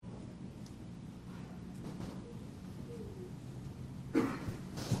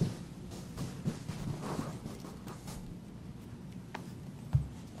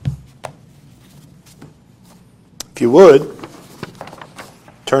If you would,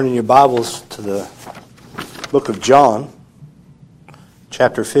 turn in your Bibles to the book of John,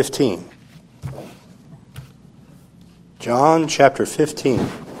 chapter 15. John chapter 15.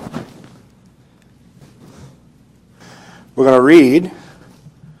 We're going to read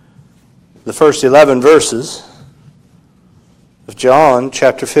the first 11 verses of John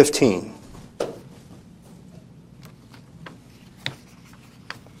chapter 15.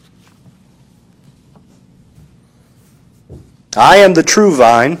 I am the true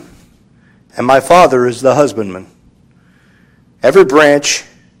vine, and my Father is the husbandman. Every branch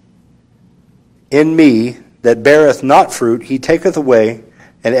in me that beareth not fruit, he taketh away,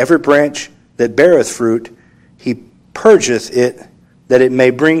 and every branch that beareth fruit, he purgeth it, that it may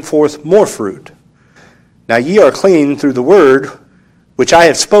bring forth more fruit. Now ye are clean through the word which I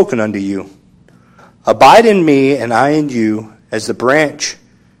have spoken unto you. Abide in me, and I in you, as the branch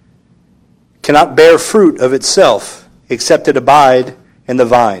cannot bear fruit of itself, except it abide in the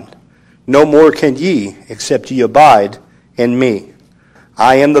vine. No more can ye, except ye abide in me.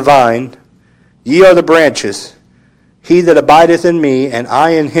 I am the vine, ye are the branches. He that abideth in me, and I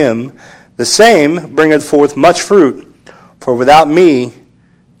in him, the same bringeth forth much fruit. For without me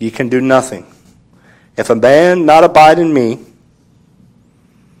ye can do nothing. If a man not abide in me,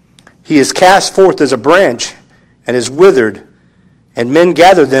 he is cast forth as a branch, and is withered, and men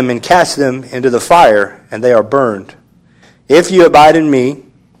gather them and cast them into the fire, and they are burned. If ye abide in me,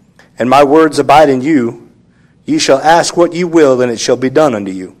 and my words abide in you, ye shall ask what ye will, and it shall be done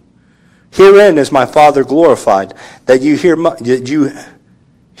unto you. Herein is my Father glorified, that you hear that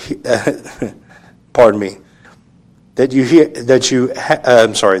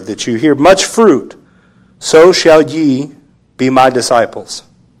you hear much fruit. So shall ye be my disciples.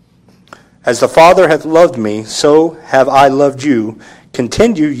 As the Father hath loved me, so have I loved you.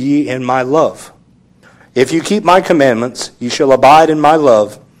 Continue ye in my love. If you keep my commandments, you shall abide in my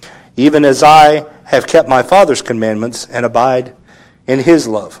love, even as I have kept my Father's commandments, and abide in his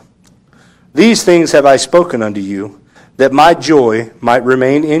love. These things have I spoken unto you, that my joy might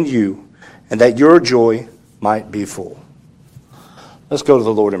remain in you, and that your joy might be full. Let's go to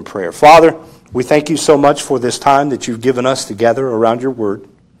the Lord in prayer. Father, we thank you so much for this time that you've given us to gather around your word.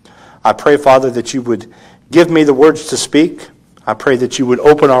 I pray, Father, that you would give me the words to speak. I pray that you would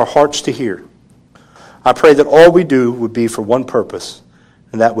open our hearts to hear. I pray that all we do would be for one purpose,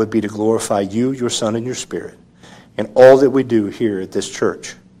 and that would be to glorify you, your Son, and your Spirit in all that we do here at this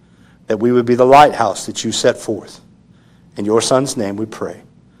church, that we would be the lighthouse that you set forth. In your Son's name we pray.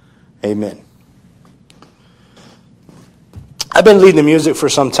 Amen. I've been leading the music for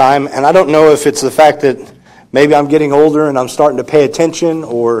some time, and I don't know if it's the fact that maybe I'm getting older and I'm starting to pay attention,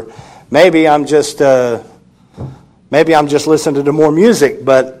 or maybe I'm just listening to more music,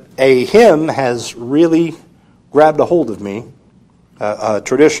 but a hymn has really grabbed a hold of me, a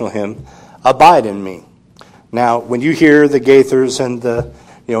traditional hymn, Abide in Me. Now, when you hear the Gaithers and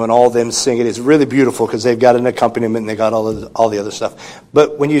and all of them sing it, it's really beautiful because they've got an accompaniment and they got all the other stuff.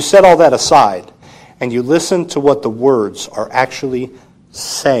 But when you set all that aside and you listen to what the words are actually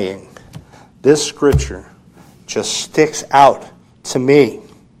saying, this scripture just sticks out to me.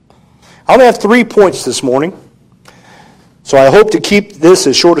 I only have 3 points this morning. So I hope to keep this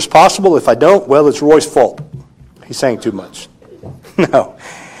as short as possible. If I don't, well, it's Roy's fault. He sang too much. No.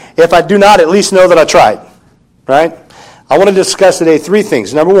 If I do not, at least know that I tried. Right? I want to discuss today 3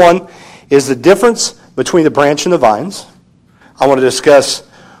 things. Number 1 is the difference between the branch and the vines. I want to discuss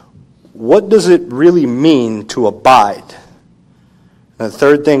what does it really mean to abide. And the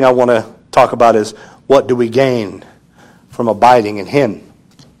third thing I want to talk about is what do we gain from abiding in him.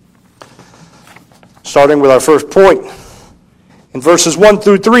 Starting with our first point. In verses 1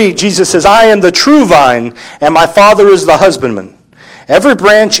 through 3, Jesus says, I am the true vine, and my Father is the husbandman. Every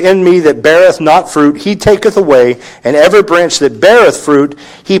branch in me that beareth not fruit, he taketh away, and every branch that beareth fruit,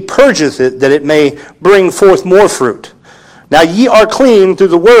 he purgeth it, that it may bring forth more fruit. Now ye are clean through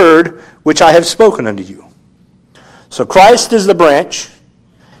the word which I have spoken unto you. So Christ is the branch,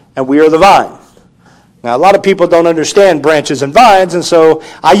 and we are the vine. Now a lot of people don't understand branches and vines, and so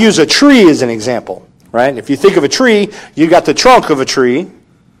I use a tree as an example. Right? If you think of a tree, you got the trunk of a tree.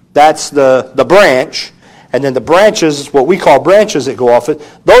 That's the branch. And then the branches, what we call branches that go off it,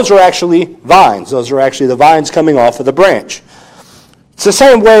 those are actually vines. Those are actually the vines coming off of the branch. It's the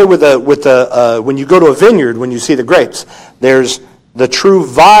same way with when you go to a vineyard, when you see the grapes. There's the true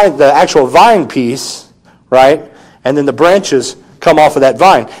vine, the actual vine piece, right? And then the branches come off of that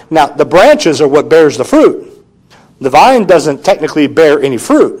vine. Now, the branches are what bears the fruit. The vine doesn't technically bear any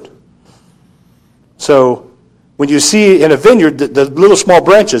fruit. So when you see in a vineyard the little small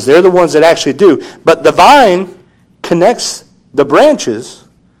branches, they're the ones that actually do. But the vine connects the branches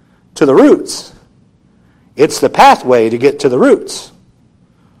to the roots. It's the pathway to get to the roots.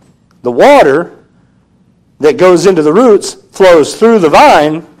 The water that goes into the roots flows through the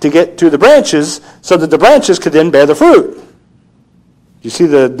vine to get to the branches so that the branches could then bear the fruit. You see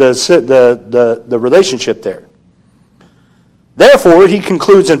the relationship there. Therefore, he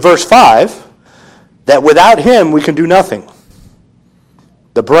concludes in verse 5 that without him we can do nothing.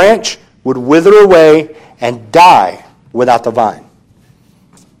 The branch would wither away and die without the vine.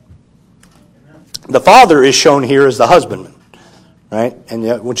 The Father is shown here as the husbandman, right? And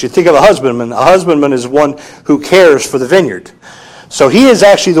yet, when you think of a husbandman is one who cares for the vineyard. So he is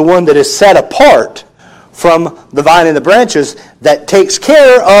actually the one that is set apart from the vine and the branches that takes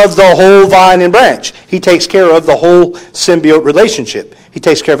care of the whole vine and branch. He takes care of the whole symbiote relationship. He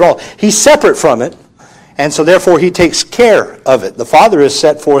takes care of it all. He's separate from it, and so therefore he takes care of it. The Father is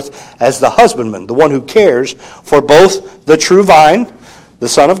set forth as the husbandman, the one who cares for both the true vine, the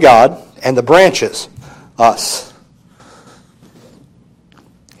Son of God, and the branches, us.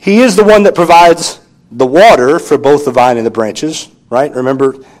 He is the one that provides the water for both the vine and the branches, right?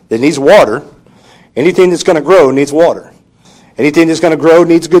 Remember, it needs water. Anything that's going to grow needs water. Anything that's going to grow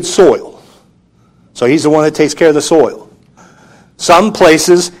needs good soil. So he's the one that takes care of the soil. Some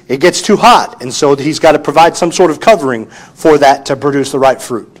places it gets too hot, and so he's got to provide some sort of covering for that to produce the right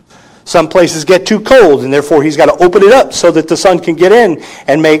fruit. Some places get too cold, and therefore he's got to open it up so that the sun can get in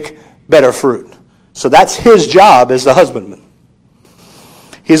and make better fruit. So that's his job as the husbandman.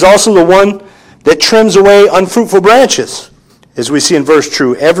 He's also the one that trims away unfruitful branches. As we see in verse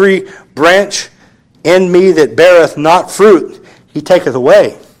 2, every branch in me that beareth not fruit, he taketh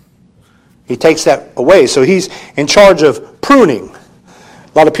away. He takes that away. So he's in charge of pruning.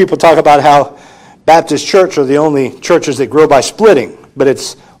 A lot of people talk about how Baptist church are the only churches that grow by splitting, but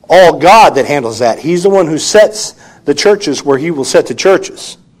it's all God that handles that. He's the one who sets the churches where he will set the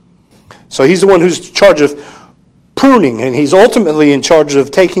churches. So he's the one who's in charge of pruning, and he's ultimately in charge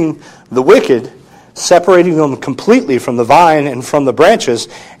of taking the wicked, separating them completely from the vine and from the branches,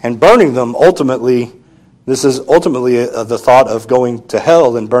 and burning them ultimately. This is ultimately the thought of going to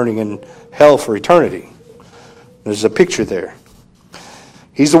hell and burning in hell for eternity. There's a picture there.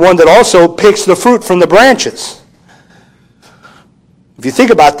 He's the one that also picks the fruit from the branches. If you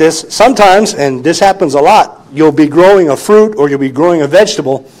think about this, sometimes, and this happens a lot, you'll be growing a fruit or you'll be growing a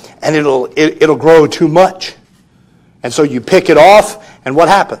vegetable, and it'll grow too much. And so you pick it off, and what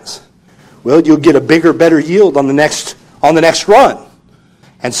happens? Well, you'll get a bigger, better yield on the next run.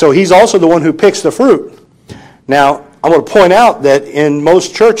 And so he's also the one who picks the fruit. Now, I want to point out that in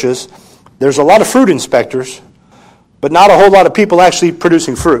most churches, there's a lot of fruit inspectors, but not a whole lot of people actually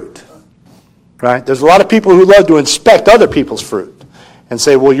producing fruit. Right? There's a lot of people who love to inspect other people's fruit and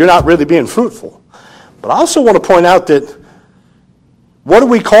say, well, you're not really being fruitful. But I also want to point out that what do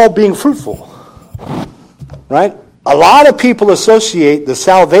we call being fruitful? Right? A lot of people associate the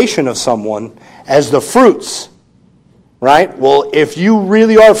salvation of someone as the fruits. Right? Well, if you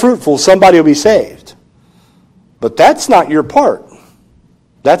really are fruitful, somebody will be saved. But that's not your part.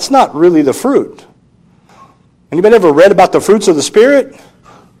 That's not really the fruit. Anybody ever read about the fruits of the Spirit?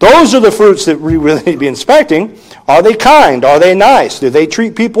 Those are the fruits that we really need to be inspecting. Are they kind? Are they nice? Do they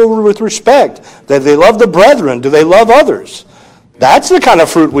treat people with respect? Do they love the brethren? Do they love others? That's the kind of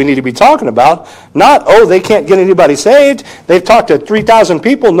fruit we need to be talking about. Not, oh, they can't get anybody saved. They've talked to 3,000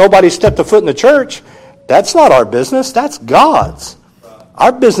 people. Nobody stepped a foot in the church. That's not our business. That's God's.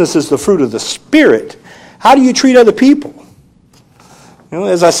 Our business is the fruit of the Spirit. How do you treat other people? You know,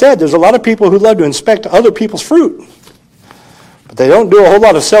 as I said, there's a lot of people who love to inspect other people's fruit. But they don't do a whole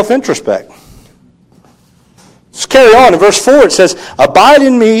lot of self-introspect. Let's carry on. In verse 4 it says, abide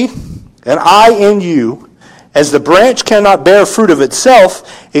in me and I in you. As the branch cannot bear fruit of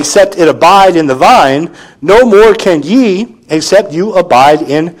itself, except it abide in the vine, no more can ye, except you abide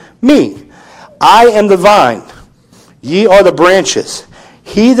in me. I am the vine, ye are the branches.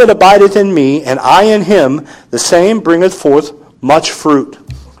 He that abideth in me, and I in him, the same bringeth forth much fruit.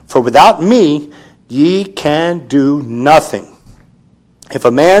 For without me ye can do nothing. If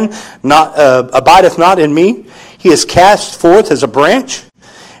a man abideth not in me, he is cast forth as a branch,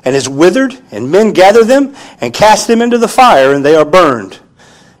 and is withered, and men gather them, and cast them into the fire, and they are burned.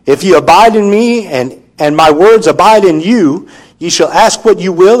 If ye abide in me, and my words abide in you, ye shall ask what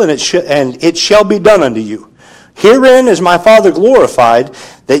you will, and it shall be done unto you. Herein is my Father glorified,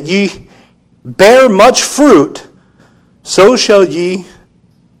 that ye bear much fruit, so shall ye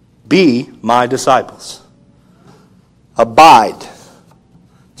be my disciples. Abide.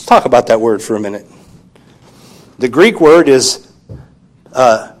 Let's talk about that word for a minute. The Greek word is,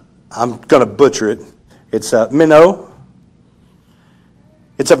 I'm going to butcher it, It's a minnow.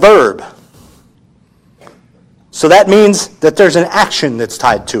 It's a verb. So that means that there's an action that's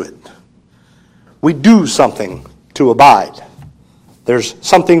tied to it. We do something to abide. There's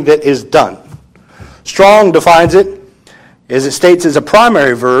something that is done. Strong defines it, as it states, as a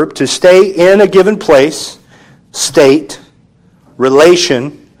primary verb to stay in a given place, state,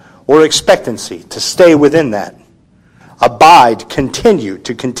 relation, or expectancy, to stay within that. Abide, continue,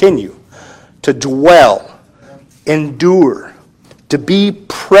 to dwell, endure, to be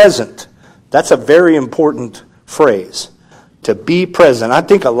present. That's a very important phrase, to be present. I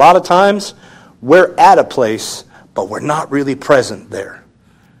think a lot of times we're at a place, but we're not really present there.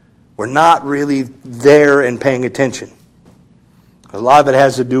 We're not really there and paying attention. A lot of it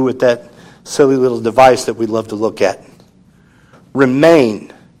has to do with that silly little device that we love to look at.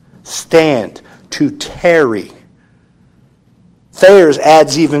 Remain, stand, to tarry. Thayers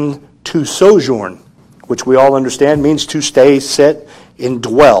adds even to sojourn, which we all understand means to stay, sit, and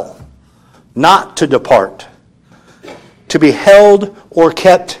dwell. Not to depart. To be held or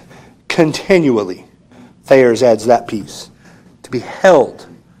kept continually. Thayers adds that piece. To be held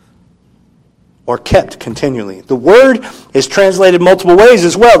or kept continually. The word is translated multiple ways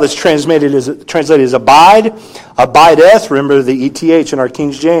as well. It's translated as abide, abideth. Remember the ETH in our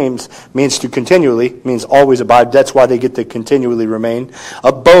King James means to continually, means always abide. That's why they get the continually remain.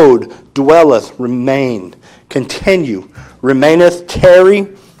 Abode, dwelleth, remain, continue, remaineth, tarry,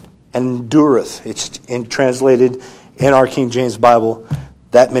 and endureth. It's translated in our King James Bible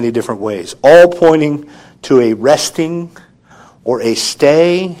that many different ways. All pointing to a resting or a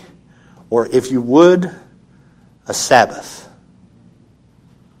stay, or if you would, a Sabbath.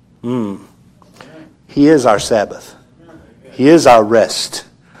 He is our Sabbath. He is our rest.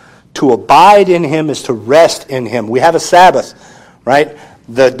 To abide in Him is to rest in Him. We have a Sabbath, right?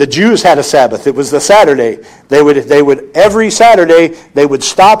 The Jews had a Sabbath. It was the Saturday. They would every Saturday they would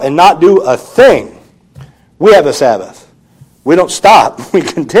stop and not do a thing. We have a Sabbath. We don't stop. We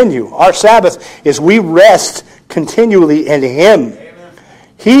continue. Our Sabbath is we rest continually in Him.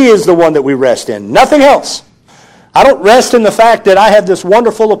 He is the one that we rest in. Nothing else. I don't rest in the fact that I have this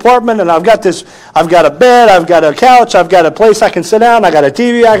wonderful apartment and I've got a bed, I've got a couch, I've got a place I can sit down, I got a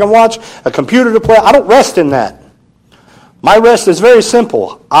TV I can watch, a computer to play. I don't rest in that. My rest is very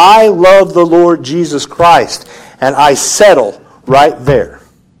simple. I love the Lord Jesus Christ and I settle right there.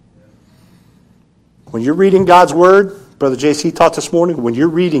 When you're reading God's Word, Brother JC taught this morning, when you're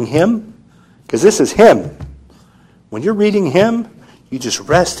reading Him, because this is Him, when you're reading Him, you just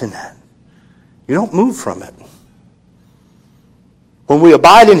rest in that. You don't move from it. When we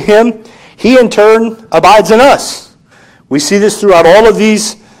abide in Him, He in turn abides in us. We see this throughout all of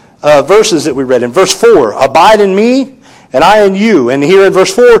these verses that we read. In verse 4, abide in me and I in you. And here in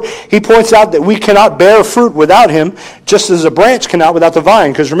verse 4, he points out that we cannot bear fruit without Him, just as a branch cannot without the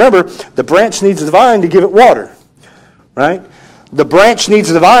vine. Because remember, the branch needs the vine to give it water. Right? The branch needs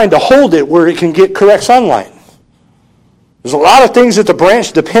the vine to hold it where it can get correct sunlight. There's a lot of things that the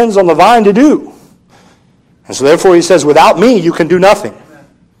branch depends on the vine to do. And so therefore he says, without me you can do nothing.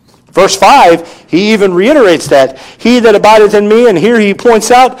 Verse 5, he even reiterates that. He that abideth in me, and here he points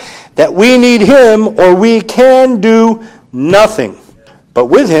out that we need Him or we can do nothing. But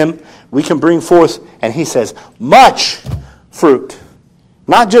with Him we can bring forth, and he says, much fruit.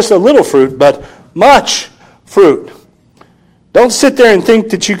 Not just a little fruit, but much fruit. Don't sit there and think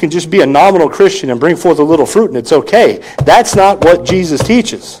that you can just be a nominal Christian and bring forth a little fruit and it's okay. That's not what Jesus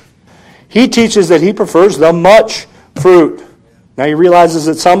teaches. He teaches that He prefers the much fruit. Now He realizes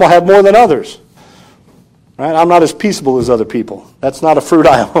that some will have more than others. Right? I'm not as peaceable as other people. That's not a fruit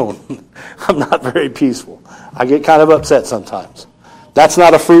I own. I'm not very peaceful. I get kind of upset sometimes. That's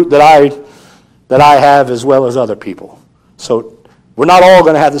not a fruit that I have as well as other people. So we're not all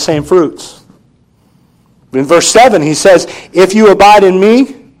going to have the same fruits. In verse 7, he says, if you abide in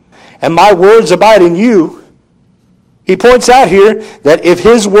me and my words abide in you, he points out here that if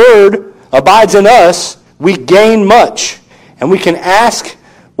His word abides in us, we gain much. And we can ask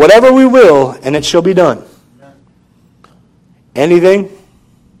whatever we will, and it shall be done. Anything?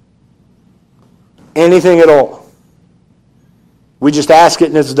 Anything at all. We just ask it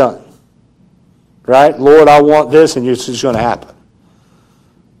and it's done. Right? Lord, I want this, and it's just going to happen.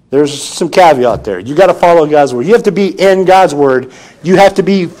 There's some caveat there. You got to follow God's Word. You have to be in God's Word. You have to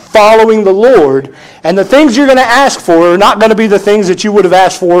be following the Lord. And the things you're going to ask for are not going to be the things that you would have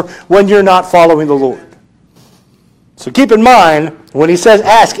asked for when you're not following the Lord. So keep in mind, when he says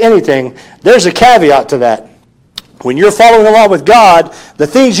ask anything, there's a caveat to that. When you're following along with God, the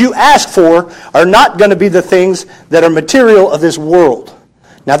things you ask for are not going to be the things that are material of this world.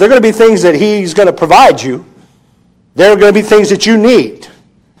 Now, there are going to be things that he's going to provide you. There are going to be things that you need.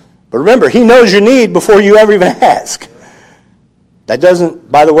 But remember, he knows your need before you ever even ask. That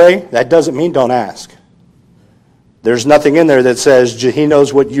doesn't, by the way, that doesn't mean don't ask. There's nothing in there that says he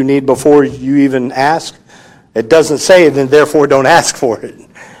knows what you need before you even ask. It doesn't say, then therefore don't ask for it.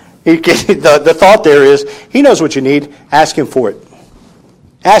 The thought there is, he knows what you need, ask him for it.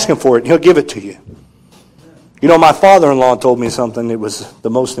 Ask him for it, and he'll give it to you. You know, my father-in-law told me something that was the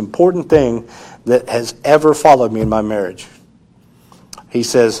most important thing that has ever followed me in my marriage. He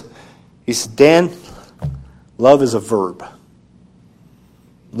says, Dan, love is a verb.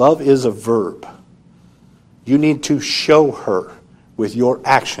 Love is a verb. You need to show her with your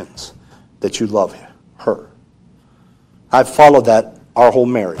actions that you love her. I've followed that our whole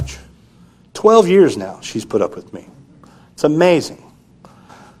marriage. 12 years now she's put up with me. It's amazing.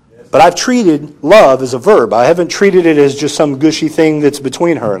 But I've treated love as a verb. I haven't treated it as just some gushy thing that's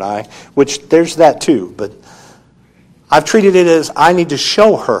between her and I, which there's that too. But I've treated it as I need to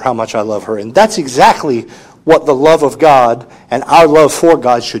show her how much I love her. And that's exactly what the love of God and our love for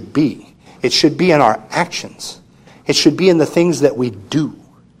God should be. It should be in our actions. It should be in the things that we do.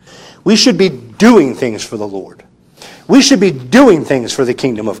 We should be doing things for the Lord. We should be doing things for the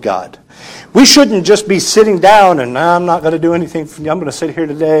kingdom of God. We shouldn't just be sitting down and I'm not going to do anything. I'm going to sit here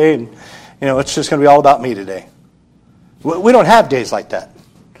today and it's just going to be all about me today. We don't have days like that.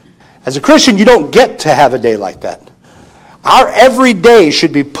 As a Christian, you don't get to have a day like that. Our every day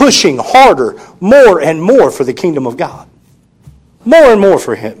should be pushing harder, more and more for the kingdom of God. More and more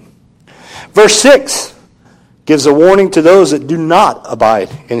for Him. Verse 6 gives a warning to those that do not abide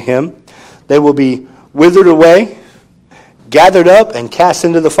in Him. They will be withered away, gathered up, and cast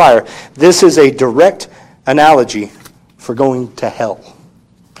into the fire. This is a direct analogy for going to hell.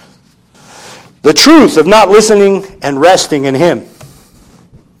 The truth of not listening and resting in Him.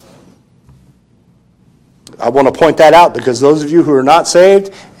 I want to point that out because those of you who are not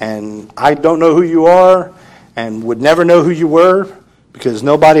saved, and I don't know who you are, and would never know who you were, because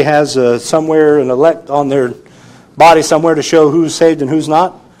nobody has somewhere an elect on their body somewhere to show who's saved and who's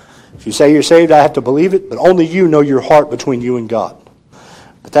not. If you say you're saved, I have to believe it, but only you know your heart between you and God.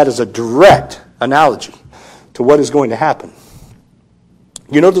 But that is a direct analogy to what is going to happen.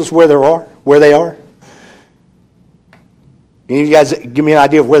 You notice where they are? You guys give me an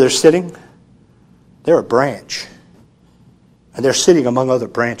idea of where they're sitting? They're a branch. And they're sitting among other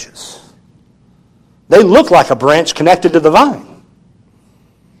branches. They look like a branch connected to the vine.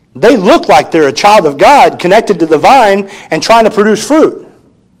 They look like they're a child of God connected to the vine and trying to produce fruit.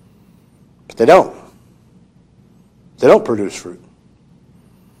 But they don't. They don't produce fruit.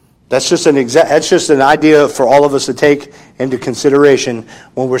 That's just an idea for all of us to take into consideration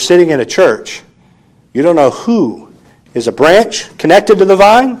when we're sitting in a church. You don't know who is a branch connected to the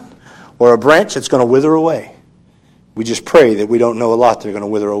vine or a branch that's going to wither away. We just pray that we don't know a lot that are going to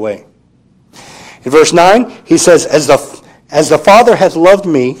wither away. In verse 9, he says, As the Father hath loved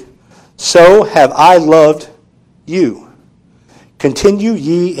me, so have I loved you. Continue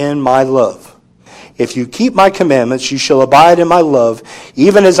ye in my love. If you keep my commandments, you shall abide in my love,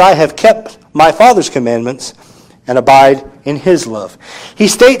 even as I have kept my Father's commandments and abide in his love. He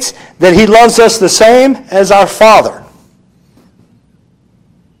states that he loves us the same as our Father.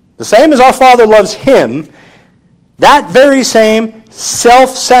 The same as our Father loves him, that very same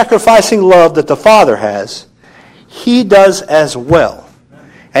self-sacrificing love that the Father has, he does as well.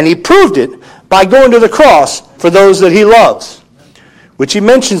 And he proved it by going to the cross for those that he loves. Which he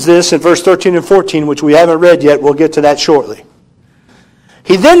mentions this in verse 13 and 14, which we haven't read yet. We'll get to that shortly.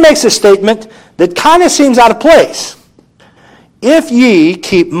 He then makes a statement that kind of seems out of place. If ye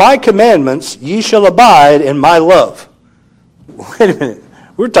keep my commandments, ye shall abide in my love. Wait a minute.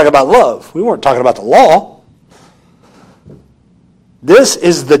 We were talking about love. We weren't talking about the law. This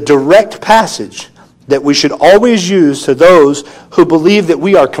is the direct passage that we should always use to those who believe that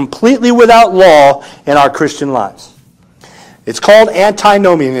we are completely without law in our Christian lives. It's called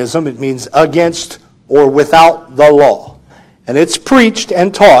antinomianism. It means against or without the law. And it's preached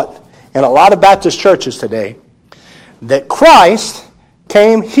and taught in a lot of Baptist churches today that Christ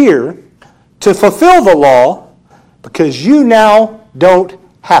came here to fulfill the law because you now don't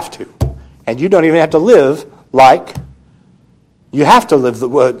have to. And you don't even have to live like you have to live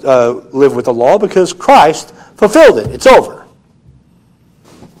with the law because Christ fulfilled it. It's over.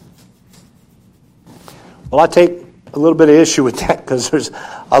 Well, I take a little bit of issue with that because there's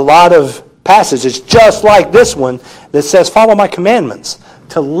a lot of passages just like this one that says, follow my commandments,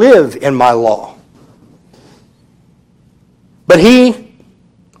 to live in my law. But he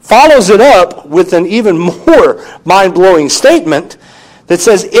follows it up with an even more mind-blowing statement that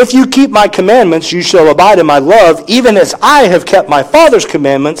says, if you keep my commandments, you shall abide in my love, even as I have kept my Father's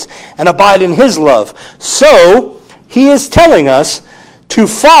commandments and abide in his love. So, he is telling us to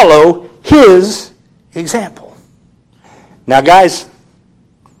follow his example. Now, guys,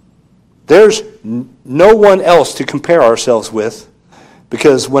 there's no one else to compare ourselves with,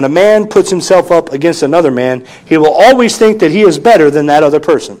 because when a man puts himself up against another man, he will always think that he is better than that other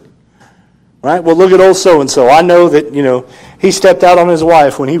person. Right? Well, look at old so-and-so. I know that, he stepped out on his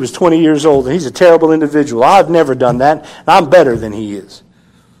wife when he was 20 years old, and he's a terrible individual. I've never done that, and I'm better than he is.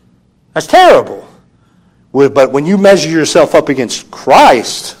 That's terrible. But when you measure yourself up against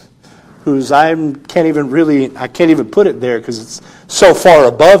Christ, who's I can't even put it there because it's so far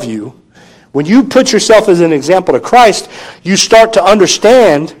above you. When you put yourself as an example to Christ, you start to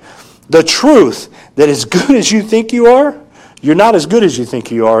understand the truth that as good as you think you are, you're not as good as you think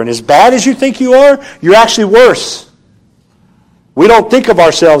you are. And as bad as you think you are, you're actually worse. We don't think of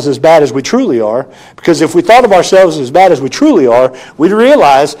ourselves as bad as we truly are, because if we thought of ourselves as bad as we truly are, we'd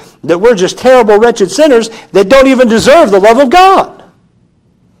realize that we're just terrible, wretched sinners that don't even deserve the love of God.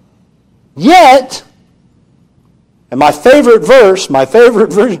 Yet, and my favorite verse,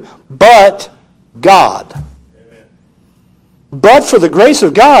 but God. Amen. But for the grace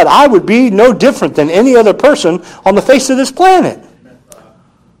of God, I would be no different than any other person on the face of this planet. Amen.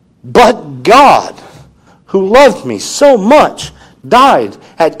 But God, who loved me so much, died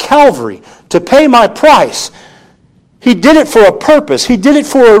at Calvary to pay my price. He did it for a purpose. He did it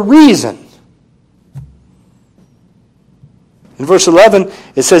for a reason. In verse 11,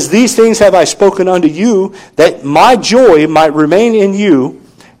 it says, these things have I spoken unto you, that my joy might remain in you,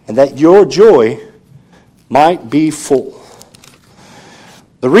 and that your joy might be full.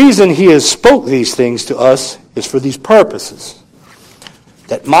 The reason he has spoke these things to us is for these purposes.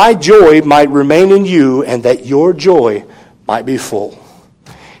 That my joy might remain in you, and that your joy might be full.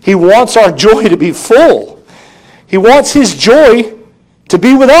 He wants our joy to be full. He wants his joy to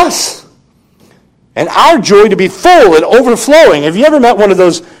be with us. And our joy to be full and overflowing. Have you ever met one of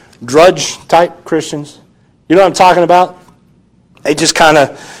those drudge-type Christians? You know what I'm talking about? They just kind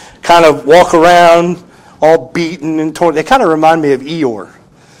of walk around all beaten and torn. They kind of remind me of Eeyore.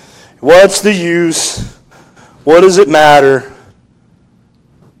 What's the use? What does it matter?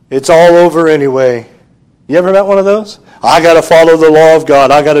 It's all over anyway. You ever met one of those? I got to follow the law of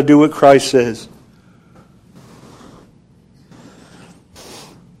God. I got to do what Christ says.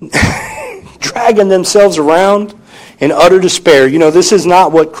 Dragging themselves around in utter despair. This is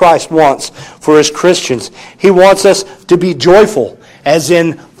not what Christ wants for his Christians. He wants us to be joyful, as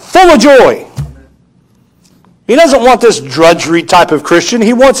in full of joy. He doesn't want this drudgery type of Christian.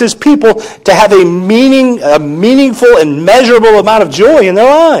 He wants his people to have a meaningful and measurable amount of joy in their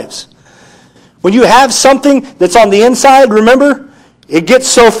lives. When you have something that's on the inside, remember, it gets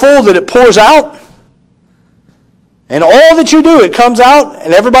so full that it pours out. And all that you do, it comes out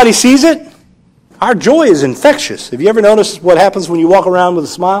and everybody sees it. Our joy is infectious. Have you ever noticed what happens when you walk around with a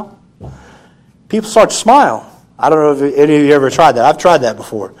smile? People start to smile. I don't know if any of you ever tried that. I've tried that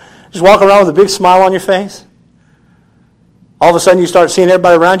before. Just walk around with a big smile on your face. All of a sudden you start seeing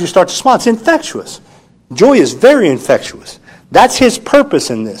everybody around you start to smile. It's infectious. Joy is very infectious. That's his purpose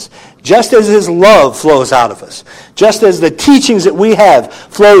in this. Just as his love flows out of us, just as the teachings that we have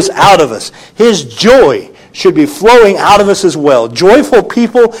flows out of us, his joy should be flowing out of us as well. Joyful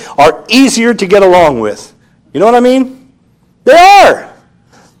people are easier to get along with. You know what I mean? They are.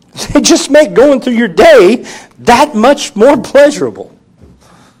 They just make going through your day that much more pleasurable.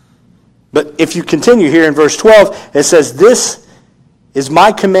 But if you continue here in verse 12, it says, this is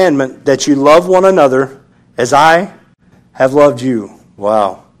my commandment, that you love one another as I have loved you.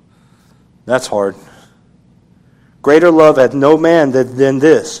 Wow. That's hard. Greater love hath no man than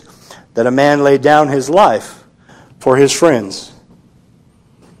this, that a man lay down his life for his friends.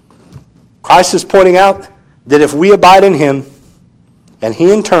 Christ is pointing out that if we abide in him, and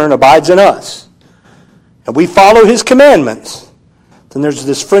he in turn abides in us, and we follow his commandments, then there's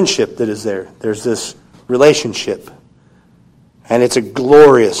this friendship that is there. There's this relationship. And it's a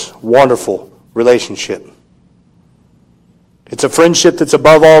glorious, wonderful relationship. It's a friendship that's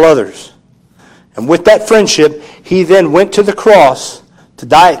above all others. And with that friendship, he then went to the cross to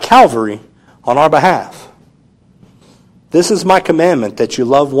die at Calvary on our behalf. This is my commandment, that you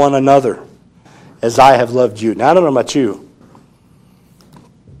love one another as I have loved you. Now, I don't know about you,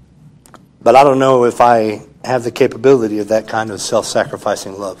 but I don't know if I have the capability of that kind of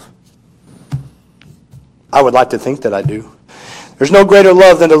self-sacrificing love. I would like to think that I do. There's no greater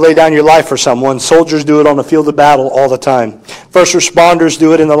love than to lay down your life for someone. Soldiers do it on the field of battle all the time. First responders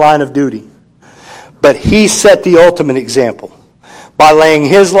do it in the line of duty. But he set the ultimate example by laying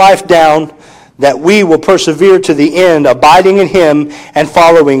his life down, that we will persevere to the end, abiding in him and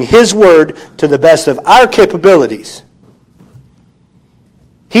following his word to the best of our capabilities.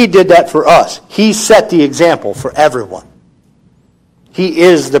 He did that for us. He set the example for everyone. He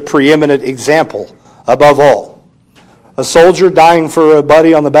is the preeminent example above all. A soldier dying for a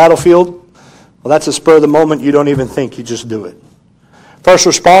buddy on the battlefield, well, that's a spur of the moment. You don't even think, you just do it. First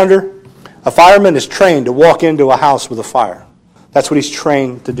responder, a fireman is trained to walk into a house with a fire. That's what he's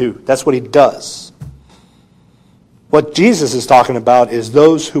trained to do. That's what he does. What Jesus is talking about is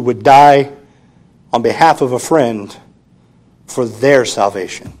those who would die on behalf of a friend for their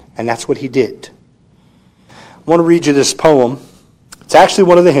salvation. And that's what he did. I want to read you this poem. It's actually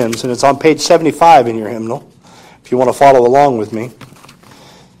one of the hymns, and it's on page 75 in your hymnal, if you want to follow along with me.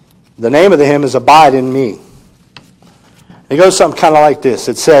 The name of the hymn is Abide in Me. It goes something kind of like this.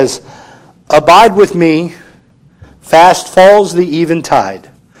 It says, abide with me, fast falls the eventide.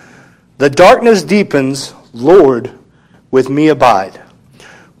 The darkness deepens, Lord, with me abide.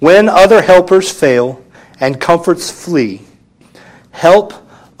 When other helpers fail and comforts flee, help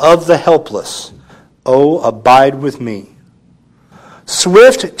of the helpless, oh, abide with me.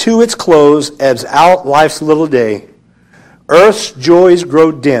 Swift to its close ebbs out life's little day. Earth's joys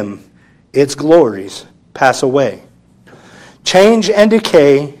grow dim, its glories pass away. Change and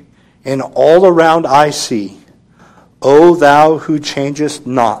decay in all around I see. O thou who changest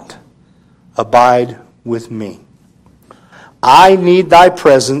not, abide with me. I need thy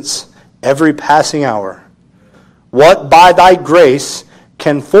presence every passing hour. What by thy grace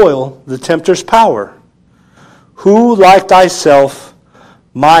can foil the tempter's power? Who like thyself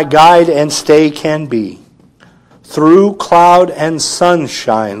my guide and stay can be? Through cloud and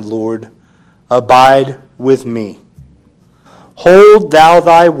sunshine, Lord, abide with me. Hold thou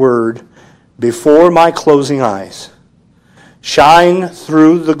thy word before my closing eyes. Shine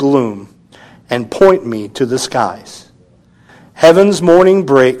through the gloom and point me to the skies. Heaven's morning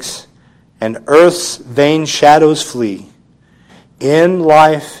breaks and earth's vain shadows flee. In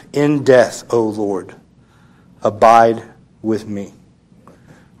life, in death, O Lord, abide with me.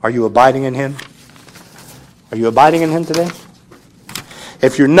 Are you abiding in him? Are you abiding in him today?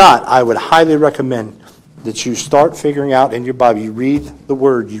 If you're not, I would highly recommend that you start figuring out in your Bible. You read the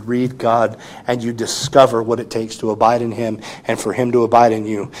Word, you read God, and you discover what it takes to abide in him and for him to abide in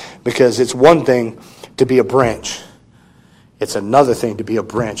you. Because it's one thing to be a branch. It's another thing to be a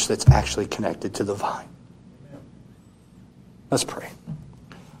branch that's actually connected to the vine. Let's pray.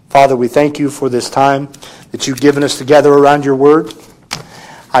 Father, we thank you for this time that you've given us together around your Word.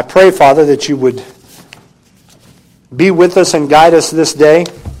 I pray, Father, that you would be with us and guide us this day.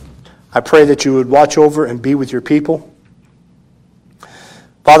 I pray that you would watch over and be with your people.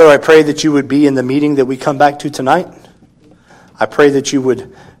 Father, I pray that you would be in the meeting that we come back to tonight. I pray that you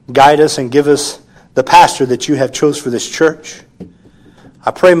would guide us and give us the pastor that you have chose for this church.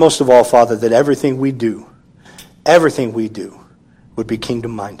 I pray most of all, Father, that everything we do would be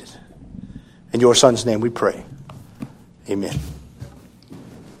kingdom-minded. In your Son's name we pray. Amen.